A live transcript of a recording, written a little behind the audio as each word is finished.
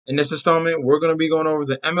In this installment, we're going to be going over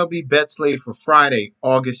the MLB bet slate for Friday,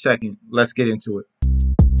 August 2nd. Let's get into it.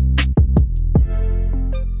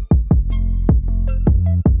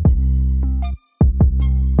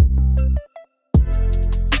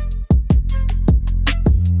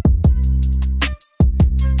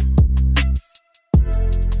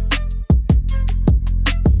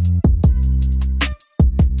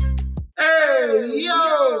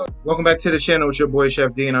 Welcome back to the channel. It's your boy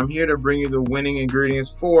Chef D, and I'm here to bring you the winning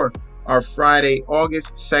ingredients for our Friday,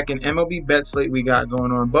 August 2nd MLB bet slate we got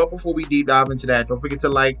going on. But before we deep dive into that, don't forget to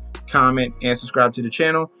like, comment, and subscribe to the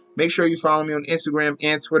channel. Make sure you follow me on Instagram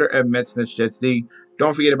and Twitter at MetsNetsJetsD.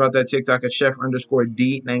 Don't forget about that TikTok at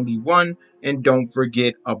Chef_D91, and don't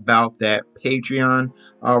forget about that Patreon.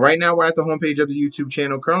 Right now, we're at the homepage of the YouTube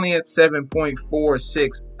channel, currently at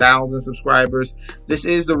 7.46 thousand subscribers. This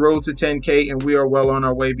is the road to 10K, and we are well on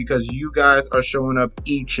our way because you guys are showing up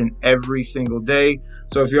each and every single day.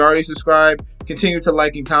 So if you already subscribed, continue to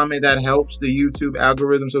like and comment. That helps the YouTube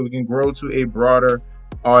algorithm so we can grow to a broader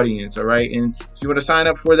audience. All right, and if you want to sign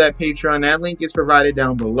up for that Patreon, that link is provided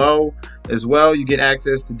down below as well. You get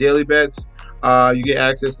access to daily bets, you get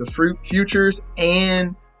access to futures,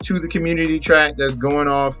 and to the community track that's going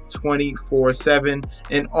off 24/7.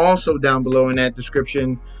 And also down below in that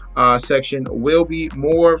description section will be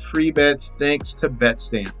more free bets thanks to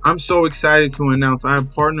BetStamp. I'm so excited to announce I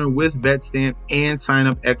have partnered with BetStamp and Sign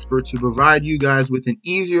Up Expert to provide you guys with an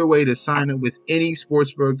easier way to sign up with any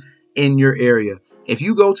sportsbook in your area. If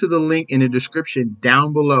you go to the link in the description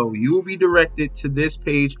down below, you will be directed to this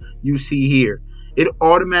page you see here. It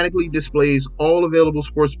automatically displays all available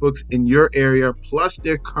sportsbooks in your area plus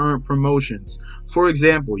their current promotions. For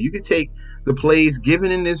example, you could take the plays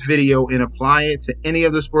given in this video and apply it to any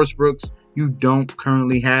other sportsbooks you don't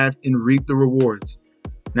currently have and reap the rewards.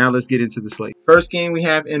 Now let's get into the slate. First game we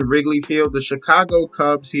have in Wrigley Field, the Chicago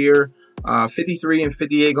Cubs here, 53 and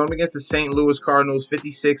 58, going against the St. Louis Cardinals,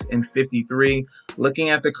 56 and 53. Looking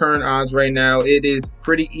at the current odds right now, it is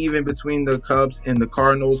pretty even between the Cubs and the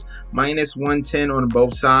Cardinals, minus 110 on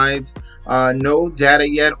both sides. No data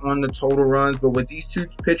yet on the total runs, but with these two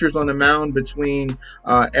pitchers on the mound between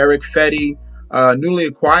Eric Fedde, newly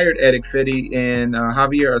acquired Eric Fedde, and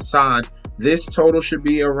Javier Assad, this total should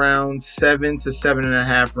be around 7 to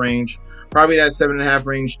 7.5 range. Probably that 7.5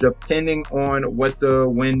 range, depending on what the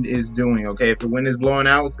wind is doing. Okay, if the wind is blowing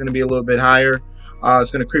out, it's going to be a little bit higher. It's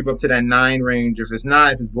going to creep up to that 9 range. If it's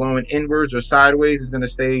not, if it's blowing inwards or sideways, it's going to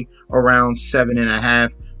stay around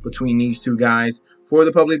 7.5 between these two guys. For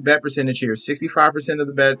the public bet percentage here, 65% of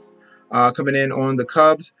the bets coming in on the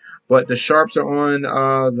Cubs, but the sharps are on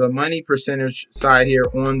the money percentage side here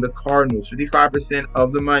on the Cardinals. 55%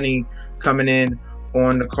 of the money coming in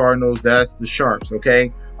on the Cardinals. That's the sharps.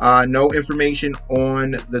 Okay, no information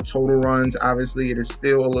on the total runs. Obviously, it is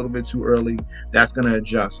still a little bit too early. That's going to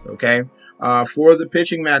adjust. Okay, for the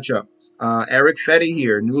pitching matchups, Eric Fedde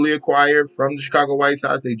here, newly acquired from the Chicago White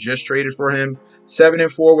Sox. They just traded for him.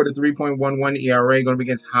 7-4 with a 3.11 ERA. Going to be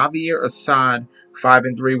against Javier Assad,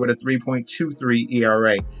 5-3 with a 3.23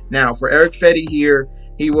 ERA. Now for Eric Fedde here,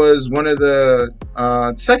 he was one of the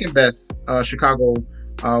second best Chicago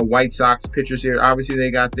White Sox pitchers here. Obviously,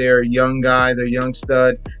 they got their young guy, their young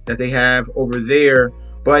stud that they have over there,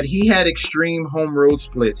 but he had extreme home road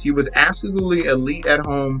splits. He was absolutely elite at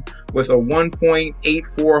home with a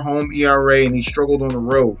 1.84 home ERA, and he struggled on the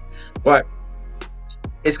road. But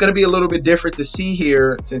it's going to be a little bit different to see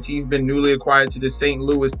here since he's been newly acquired to the St.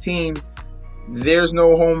 Louis team. There's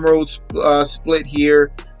no home road split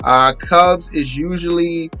here. Cubs is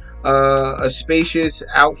usually a spacious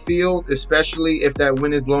outfield, especially if that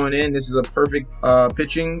wind is blowing in. This is a perfect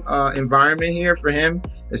pitching environment here for him,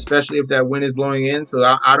 especially if that wind is blowing in. So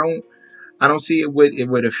I don't see it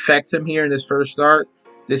would affect him here in his first start.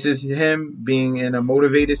 This is him being in a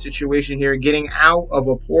motivated situation here, getting out of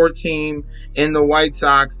a poor team in the White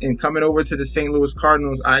Sox and coming over to the St. Louis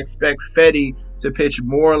Cardinals. I expect Fedde to pitch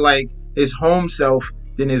more like his home self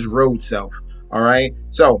than his road self. All right,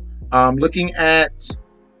 so looking at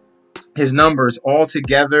his numbers all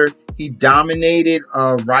together, he dominated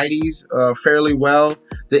righties fairly well.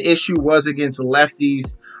 The issue was against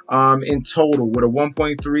lefties in total, with a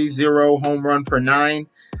 1.30 home run per 9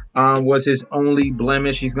 was his only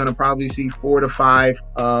blemish. He's going to probably see 4 to 5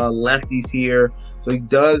 lefties here. So he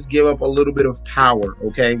does give up a little bit of power,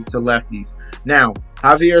 okay, to lefties. Now,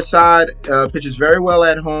 Javier Assad pitches very well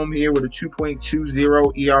at home here with a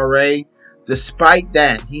 2.20 ERA. Despite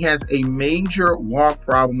that, he has a major walk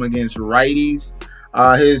problem against righties.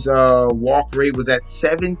 His walk rate was at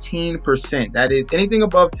 17%. That is, anything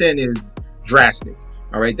above 10 is drastic.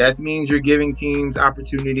 All right, that means you're giving teams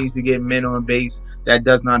opportunities to get men on base. That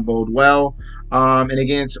does not bode well. And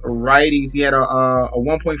against righties, he had a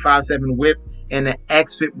 1.57 whip, and the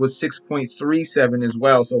xFIP was 6.37 as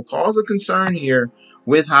well. So cause of concern here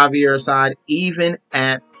with Javier Assad, even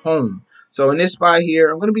at home. So in this spot here,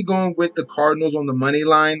 I'm going to be going with the Cardinals on the money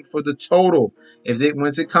line for the total.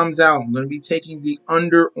 Once it comes out, I'm going to be taking the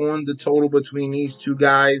under on the total between these two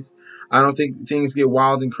guys. I don't think things get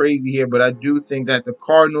wild and crazy here, but I do think that the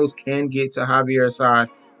Cardinals can get to Javier Assad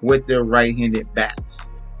with their right-handed bats.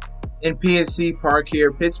 In PNC Park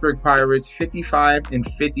here, Pittsburgh Pirates 55 and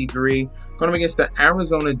 53, going up against the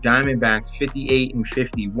Arizona Diamondbacks 58 and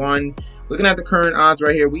 51. Looking at the current odds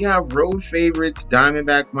right here, we have road favorites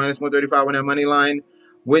Diamondbacks minus 135 on that money line,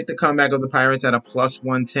 with the comeback of the Pirates at a plus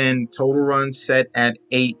 110. Total runs set at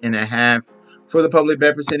 8.5. For the public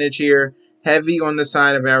bet percentage here, heavy on the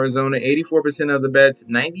side of Arizona, 84% of the bets,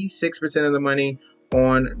 96% of the money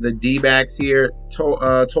on the D-backs here.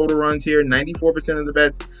 Total runs here, 94% of the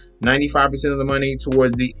bets, 95% of the money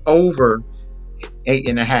towards the over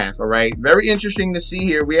 8.5. All right, very interesting to see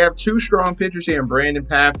here. We have two strong pitchers here in Brandon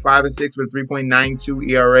Pfaff, 5 and 6 with a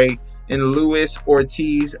 3.92 ERA, and Luis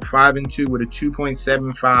Ortiz, 5 and 2 with a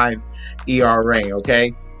 2.75 ERA.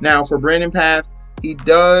 Okay, now for Brandon Pfaff, he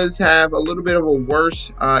does have a little bit of a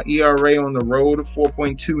worse ERA on the road,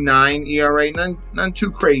 4.29 ERA. None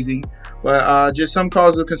too crazy, but just some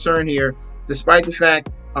cause of concern here, despite the fact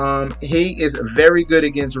he is very good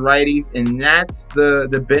against righties, and that's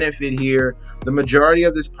the benefit here. The majority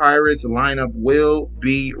of this Pirates lineup will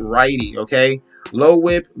be righty, okay? Low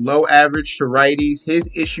whip, low average to righties. His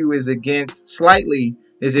issue is against lefties.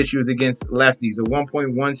 A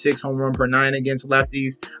 1.16 home run per 9 against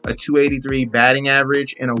lefties, a 283 batting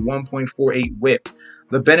average, and a 1.48 whip.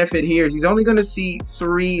 The benefit here is he's only going to see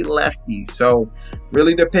 3 lefties. So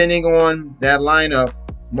really depending on that lineup,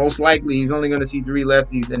 most likely he's only going to see 3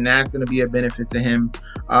 lefties, and that's going to be a benefit to him.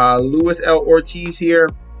 Luis L. Ortiz here,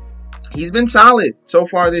 he's been solid so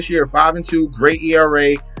far this year, 5 and 2, great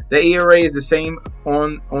ERA. The ERA is the same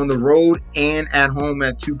on the road and at home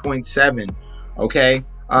at 2.7. Okay,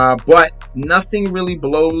 but nothing really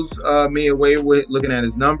blows me away with looking at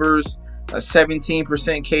his numbers. A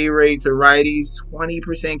 17% K rate to righties,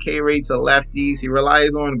 20% K rate to lefties. He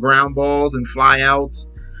relies on ground balls and flyouts.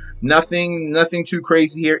 Nothing too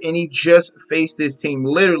crazy here. And he just faced his team.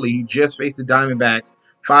 Literally, he just faced the Diamondbacks.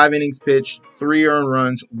 5 innings pitched, 3 earned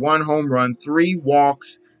runs, 1 home run, 3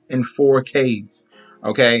 walks, and 4 Ks.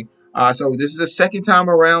 Okay, so this is the second time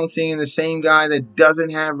around seeing the same guy that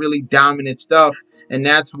doesn't have really dominant stuff, and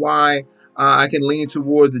that's why I can lean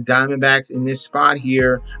towards the Diamondbacks in this spot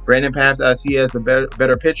here. Brandon Pfaff, I see as the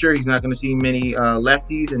better pitcher. He's not going to see many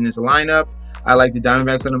lefties in this lineup. I like the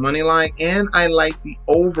Diamondbacks on the money line, and I like the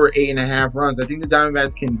over 8.5 runs. I think the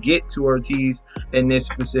Diamondbacks can get to Ortiz in this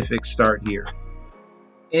specific start here.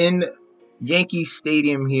 In Yankee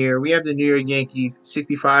Stadium here, we have the New York Yankees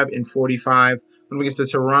 65 and 45 against the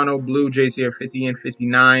Toronto Blue Jays here 50 and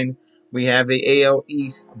 59. We have a AL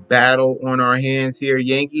East battle on our hands here.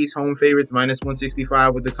 Yankees home favorites minus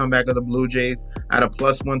 165 with the comeback of the Blue Jays at a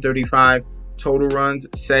plus 135. Total runs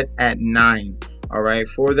set at 9. All right,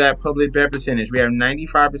 for that public bet percentage, we have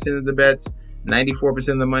 95% of the bets,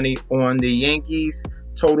 94% of the money on the Yankees.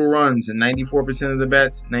 Total runs and 94% of the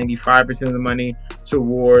bets, 95% of the money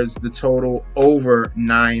towards the total over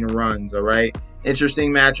 9 runs. All right,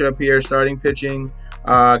 interesting matchup here. Starting pitching,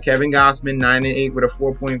 Kevin Gausman 9 and 8 with a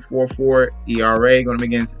 4.44 ERA, going up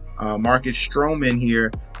against Marcus Stroman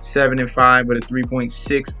here 7 and 5 with a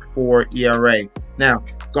 3.64 ERA. Now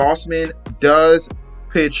Gausman does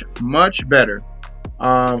pitch much better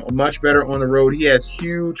on the road. He has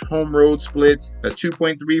huge home road splits, a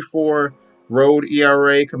 2.34 road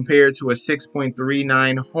ERA compared to a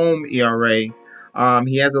 6.39 home ERA.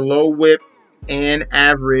 He has a low whip and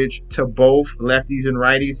average to both lefties and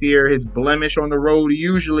righties here. His blemish on the road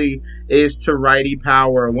usually is to righty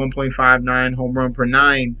power, 1.59 home run per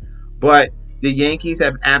 9. But the Yankees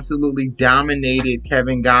have absolutely dominated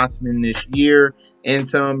Kevin Gausman this year, and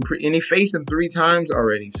he faced him 3 times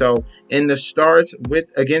already. So in the starts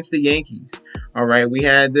against the Yankees, all right, we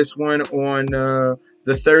had this one on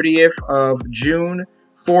the 30th of June.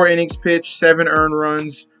 4 innings pitched, 7 earned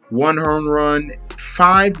runs, 1 home run,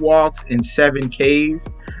 5 walks, and 7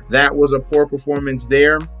 Ks. That was a poor performance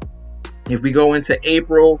there. If we go into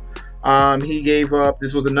April, He gave up,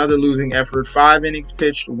 this was another losing effort, 5 innings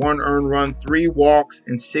pitched, 1 earned run, 3 walks,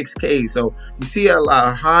 and 6 Ks. So you see a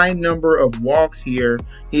high number of walks here.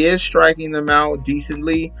 He is striking them out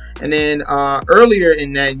decently. And then earlier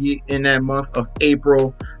in that month of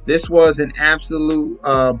April, this was an absolute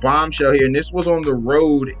bombshell here. And this was on the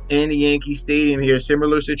road in Yankee Stadium here.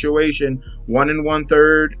 Similar situation, 1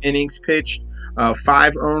 1/3 innings pitched.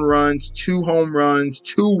 5 earned runs, 2 home runs,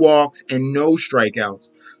 2 walks, and no strikeouts.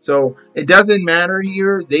 So it doesn't matter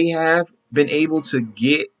here. They have been able to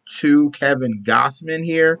get to Kevin Gausman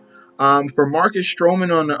here. For Marcus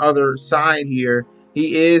Stroman on the other side here,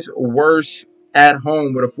 he is worse at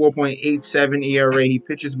home with a 4.87 ERA. He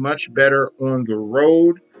pitches much better on the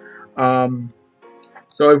road.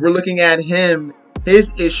 So if we're looking at him,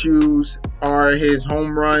 his issues are his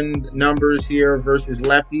home run numbers here versus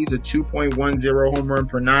lefties, a 2.10 home run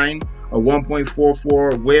per 9, a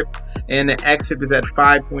 1.44 whip, and the xFIP is at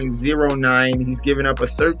 5.09. He's given up a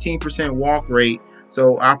 13% walk rate.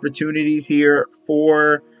 So opportunities here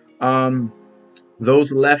for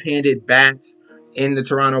those left-handed bats in the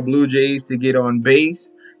Toronto Blue Jays to get on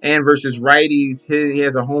base. And versus righties, he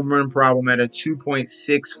has a home run problem at a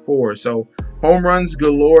 2.64. So home runs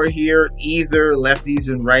galore here, either lefties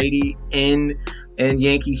and righty in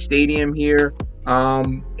Yankee Stadium here.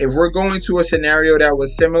 If we're going to a scenario that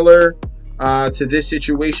was similar to this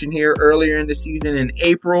situation here earlier in the season in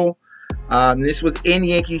April, this was in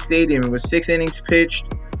Yankee Stadium. It was 6 innings pitched,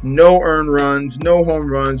 no earned runs, no home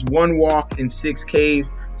runs, 1 walk, and 6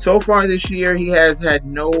 Ks. So far this year, he has had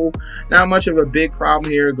not much of a big problem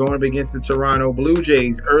here going up against the Toronto Blue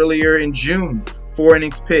Jays. Earlier in June, 4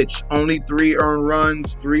 innings pitched, only 3 earned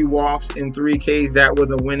runs, 3 walks, and 3 Ks. That was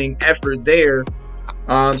a winning effort there.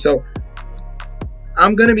 So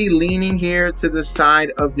I'm going to be leaning here to the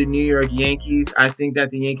side of the New York Yankees. I think that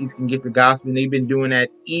the Yankees can get to Gausman. They've been doing that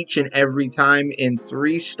each and every time in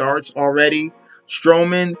 3 starts already.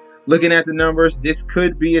 Stroman, looking at the numbers, this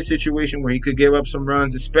could be a situation where he could give up some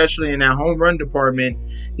runs, especially in that home run department.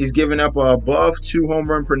 He's given up above 2 home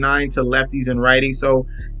run per 9 to lefties and righties. So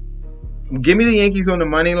give me the Yankees on the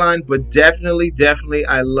money line, but definitely,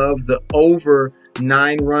 I love the over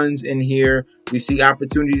 9 runs in here. We see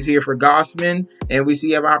opportunities here for Gausman, and we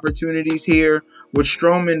see opportunities here with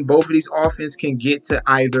Stroman. Both of these offense can get to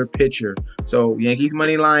either pitcher. So Yankees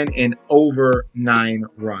money line and over 9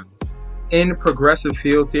 runs. In progressive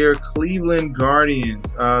fields here, Cleveland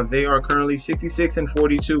Guardians. They are currently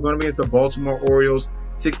 66-42, going to be against the Baltimore Orioles,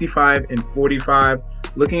 65-45.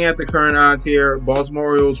 Looking at the current odds here, Baltimore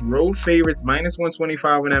Orioles road favorites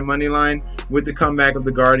 -125 on that money line, with the comeback of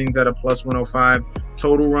the Guardians at a +105.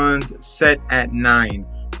 Total runs set at 9.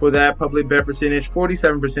 For that public bet percentage,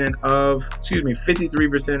 53% of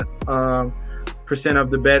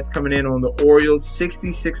the bets coming in on the Orioles,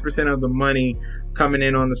 66% of the money coming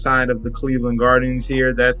in on the side of the Cleveland Guardians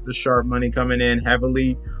here. That's the sharp money coming in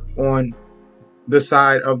heavily on the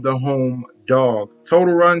side of the home dog.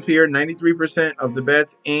 Total runs here, 93% of the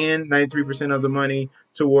bets and 93% of the money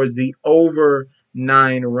towards the over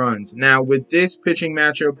 9 runs. Now with this pitching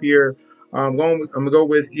matchup here, I'm going to go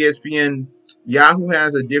with ESPN. Yahoo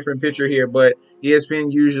has a different picture here, but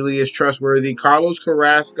ESPN usually is trustworthy. Carlos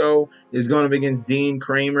Carrasco is going up against Dean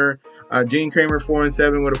Kramer. Dean Kramer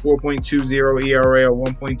 4-7 with a 4.20 ERA, a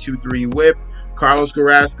 1.23 WHIP. Carlos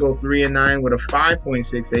Carrasco 3-9 with a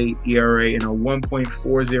 5.68 ERA and a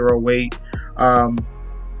 1.40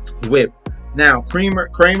 WHIP. Now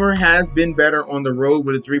Kramer has been better on the road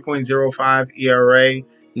with a 3.05 ERA.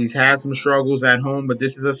 He's had some struggles at home, but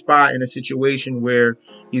this is a spot in a situation where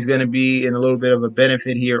he's going to be in a little bit of a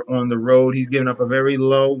benefit here on the road. He's given up a very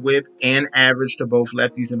low whip and average to both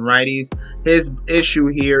lefties and righties. His issue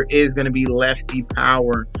here is going to be lefty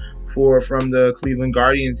power from the Cleveland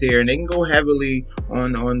Guardians here, and they can go heavily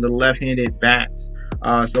on the left-handed bats.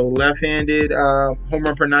 So left-handed home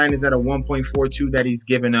run per 9 is at a 1.42 that he's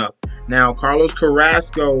given up. Now Carlos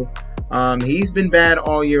Carrasco, he's been bad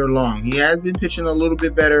all year long. He has been pitching a little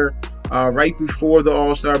bit better right before the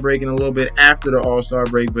All-Star break and a little bit after the All-Star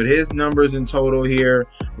break, but his numbers in total here,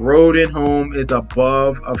 road and home, is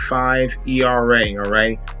above a 5 ERA, all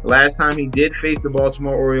right? Last time he did face the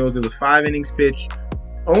Baltimore Orioles, it was 5 innings pitched,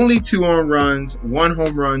 only 2 earned runs, 1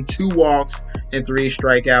 home run, 2 walks, and 3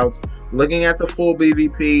 strikeouts. Looking at the full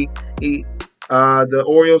BVP, the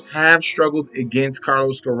Orioles have struggled against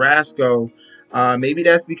Carlos Carrasco. Maybe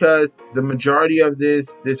that's because the majority of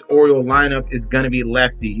this Oriole lineup is going to be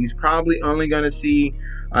lefty. He's probably only going to see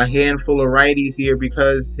a handful of righties here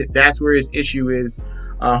because that's where his issue is.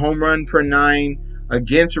 Home run per 9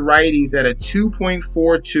 against righties at a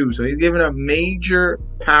 2.42. So he's giving up major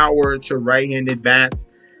power to right-handed bats.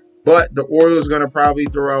 But the Orioles going to probably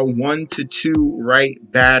throw out 1 to 2 right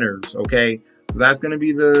batters, okay? So that's going to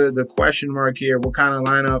be the question mark here. What kind of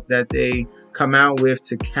lineup that they come out with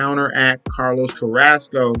to counteract Carlos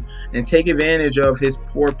Carrasco and take advantage of his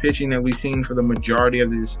poor pitching that we've seen for the majority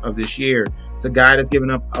of this year. It's a guy that's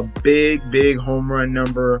given up a big home run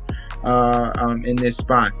number in this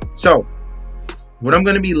spot. So what I'm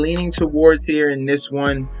going to be leaning towards here in this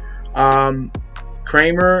one,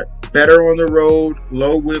 Kramer, better on the road,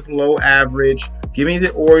 low whip, low average. Give me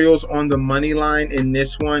the Orioles on the money line in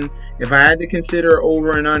this one. If I had to consider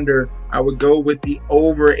over and under, I would go with the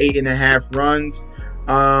over 8.5 runs.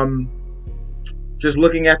 Just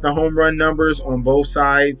looking at the home run numbers on both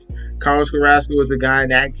sides, Carlos Carrasco is a guy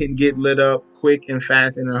that can get lit up quick and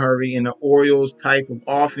fast in a hurry. And the Orioles type of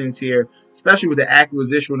offense here, especially with the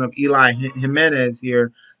acquisition of Eli Jimenez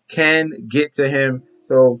here, can get to him.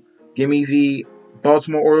 So give me the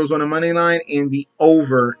Baltimore Orioles on the money line in the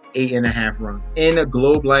over 8.5 runs. In a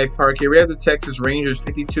Globe Life Park here, we have the Texas Rangers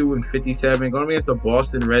 52-57 going against the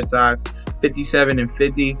Boston Red Sox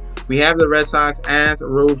 57-50. We have the Red Sox as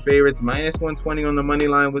road favorites, -120 on the money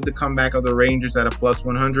line with the comeback of the Rangers at a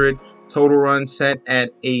 +100. Total runs set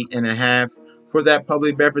at 8.5. For that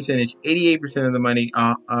public bet percentage, 88% of the money,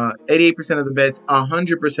 88% of the bets,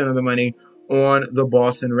 100% of the money on the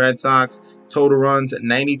Boston Red Sox. Total runs,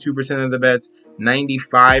 92% of the bets,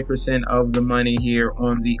 95% of the money here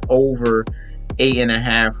on the over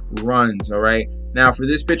 8.5 runs. All right. Now for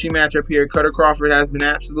this pitching matchup here, Cutter Crawford has been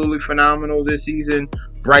absolutely phenomenal this season.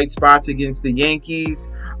 Bright spots against the Yankees.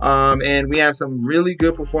 And we have some really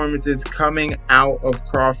good performances coming out of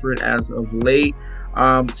Crawford as of late.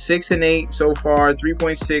 6-8 so far,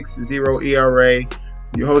 3.60 ERA.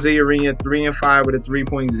 Jose Urena 3-5 with a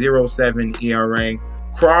 3.07 ERA.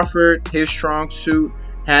 Crawford, his strong suit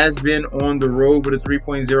has been on the road with a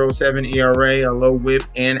 3.07 ERA, a low whip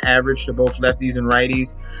and average to both lefties and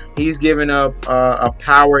righties. He's given up a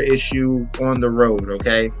power issue on the road,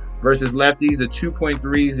 okay? Versus lefties, a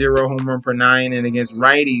 2.30 home run per 9, and against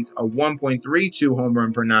righties, a 1.32 home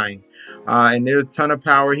run per 9. And there's a ton of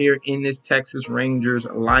power here in this Texas Rangers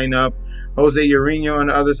lineup. Jose Urena on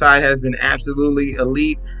the other side has been absolutely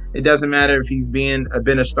elite. It doesn't matter if he's been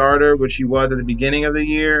a starter, which he was at the beginning of the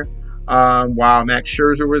year, while Max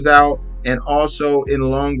Scherzer was out, and also in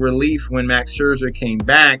long relief when Max Scherzer came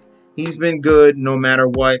back. He's been good no matter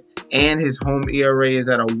what, and his home ERA is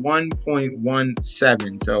at a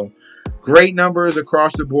 1.17. So great numbers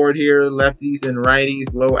across the board here, lefties and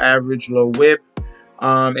righties, low average, low whip.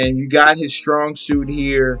 And you got his strong suit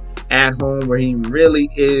here at home where he really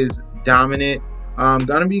is dominant. I'm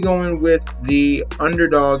going to be going with the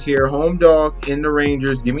underdog here, home dog in the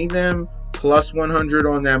Rangers. Give me them +100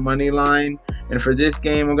 on that money line. And for this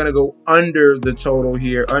game, I'm going to go under the total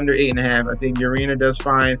here, under 8.5. I think Urena does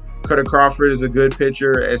fine. Cutter Crawford is a good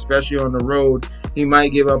pitcher, especially on the road. He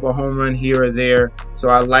might give up a home run here or there. So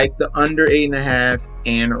I like the under 8.5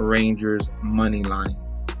 and Rangers money line.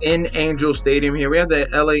 In Angel Stadium here, we have the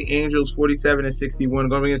LA Angels 47-61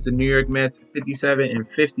 going against the New York Mets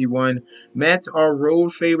 57-51. Mets are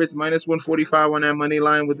road favorites, -145 on that money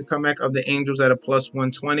line with the comeback of the Angels at a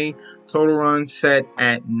 +120. Total runs set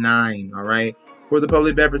at 9. All right. For the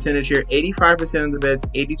public bet percentage here, 85% of the bets,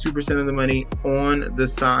 82% of the money on the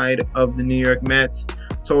side of the New York Mets.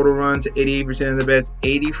 Total runs, 88% of the bets,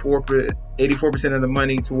 84% of the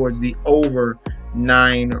money towards the over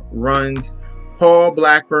 9 runs. Paul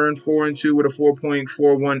Blackburn 4-2 with a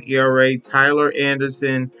 4.41 ERA. Tyler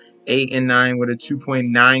Anderson 8-9 with a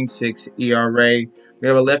 2.96 ERA. We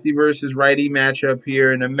have a lefty versus righty matchup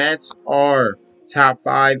here, and the Mets are top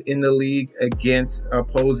 5 in the league against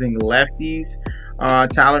opposing lefties.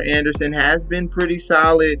 Tyler Anderson has been pretty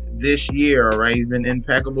solid this year, all right? He's been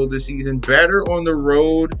impeccable this season, better on the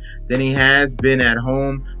road than he has been at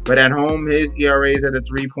home. But at home, his ERA is at a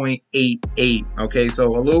 3.88, okay?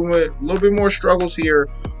 So a little bit more struggles here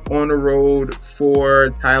on the road for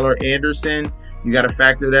Tyler Anderson. You got to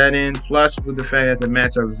factor that in, plus with the fact that the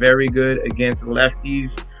Mets are very good against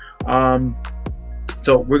lefties.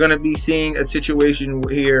 So we're going to be seeing a situation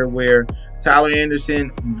here where Tyler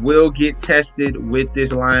Anderson will get tested with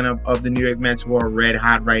this lineup of the New York Mets who are red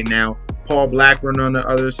hot right now. Paul Blackburn on the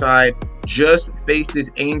other side just faced this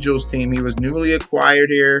Angels team. He was newly acquired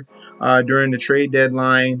here during the trade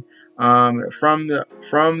deadline from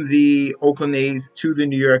the Oakland A's to the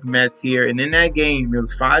New York Mets here. And in that game, it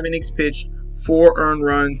was 5 innings pitched, 4 earned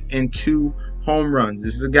runs, and 2 home runs.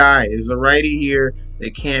 This is a guy, this is a righty here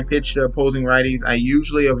that can't pitch to opposing righties. I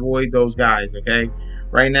usually avoid those guys, okay?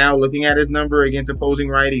 Right now, looking at his number against opposing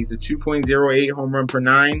righties, a 2.08 home run per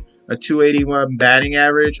 9, a 281 batting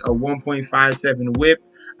average, a 1.57 whip,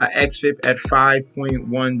 xFIP at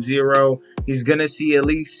 5.10. He's going to see at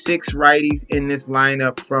least 6 righties in this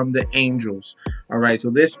lineup from the Angels. All right, so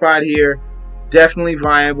this spot here, definitely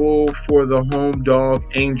viable for the home dog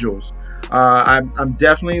Angels. I'm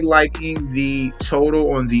definitely liking the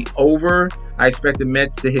total on the over. I expect the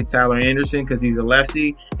Mets to hit Tyler Anderson because he's a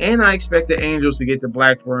lefty, and I expect the Angels to get to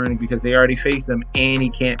Blackburn because they already faced him and he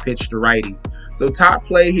can't pitch the righties. So top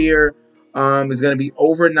play here is going to be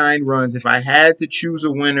over 9 runs. If I had to choose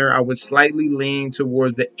a winner, I would slightly lean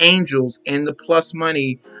towards the Angels and the plus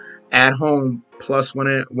money at home, plus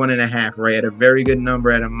 1.5, right, at a very good number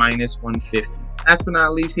at a -150. Last but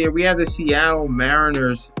not least here, we have the Seattle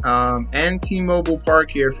Mariners and T-Mobile Park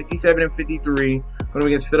here, 57-53, going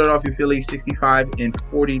against Philadelphia Phillies,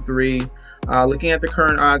 65-43. Looking at the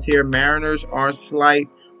current odds here, Mariners are slight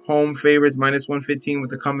home favorites, -115, with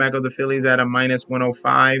the comeback of the Phillies at a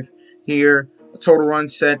 -105 here. Total run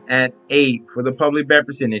set at 8 for the public bet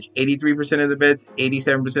percentage. 83% of the bets,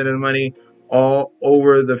 87% of the money, all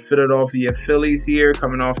over the Philadelphia Phillies here,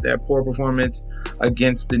 coming off that poor performance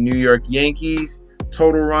against the New York Yankees.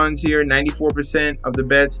 Total runs here, 94% of the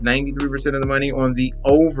bets, 93% of the money on the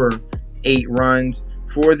over 8 runs.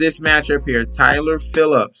 For this matchup here, Tyler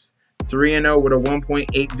Phillips, 3-0 with a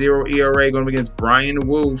 1.80 ERA, going against Brian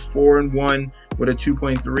Wu, 4-1 with a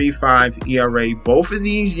 2.35 ERA. Both of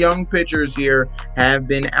these young pitchers here have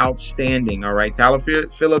been outstanding. All right, Tyler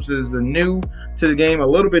Phillips is new to the game, a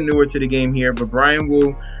little bit newer to the game here, but Brian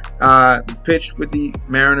Wu pitched with the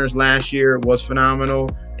Mariners last year, was phenomenal,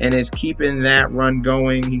 and is keeping that run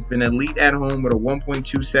going. He's been elite at home with a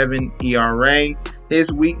 1.27 ERA.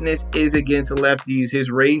 His weakness is against lefties. His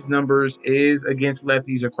raised numbers is against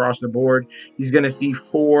lefties across the board. He's going to see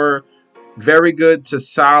 4 very good to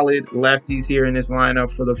solid lefties here in this lineup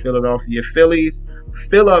for the Philadelphia Phillies.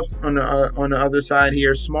 Phillips on the other side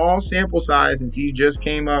here, small sample size since he just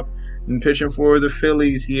came up and pitching for the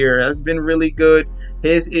Phillies here, has been really good.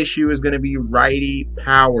 His issue is going to be righty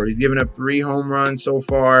power. He's given up 3 home runs so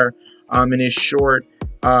far in his short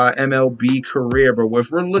MLB career. But if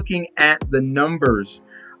we're looking at the numbers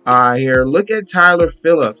here, look at Tyler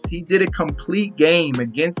Phillips. He did a complete game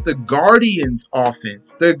against the Guardians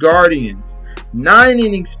offense. The Guardians, 9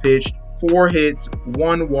 innings pitched, 4 hits,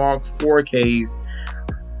 1 walk, 4 Ks.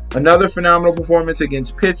 Another phenomenal performance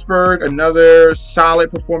against Pittsburgh. Another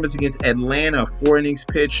solid performance against Atlanta. 4 innings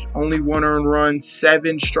pitched, only 1 earned run,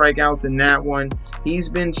 7 strikeouts in that one. He's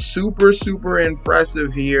been super, super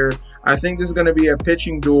impressive here. I think this is going to be a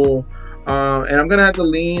pitching duel. And I'm going to have to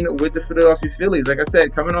lean with the Philadelphia Phillies. Like I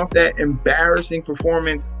said, coming off that embarrassing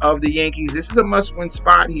performance of the Yankees, this is a must-win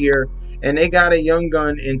spot here. And they got a young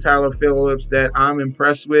gun in Tyler Phillips that I'm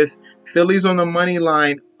impressed with. Phillies on the money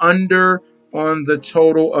line, under on the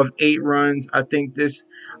total of 8 runs. I think these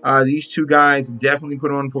 2 guys definitely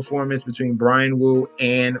put on performance between Brian Wu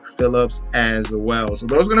and Phillips as well. So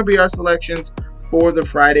those are going to be our selections for the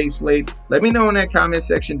Friday slate. Let me know in that comment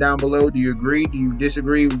section down below. Do you agree? Do you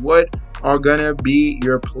disagree? What are going to be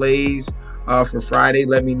your plays for Friday?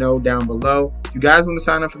 Let me know down below. If you guys want to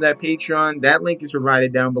sign up for that Patreon, that link is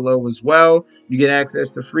provided down below as well. You get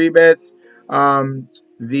access to free bets,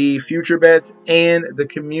 the future bets, and the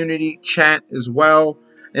community chat as well.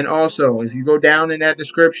 And also, if you go down in that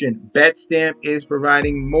description, BetStamp is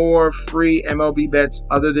providing more free MLB bets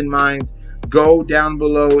other than mine's. Go down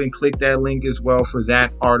below and click that link as well for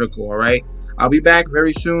that article, all right? I'll be back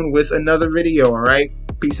very soon with another video, all right?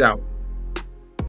 Peace out.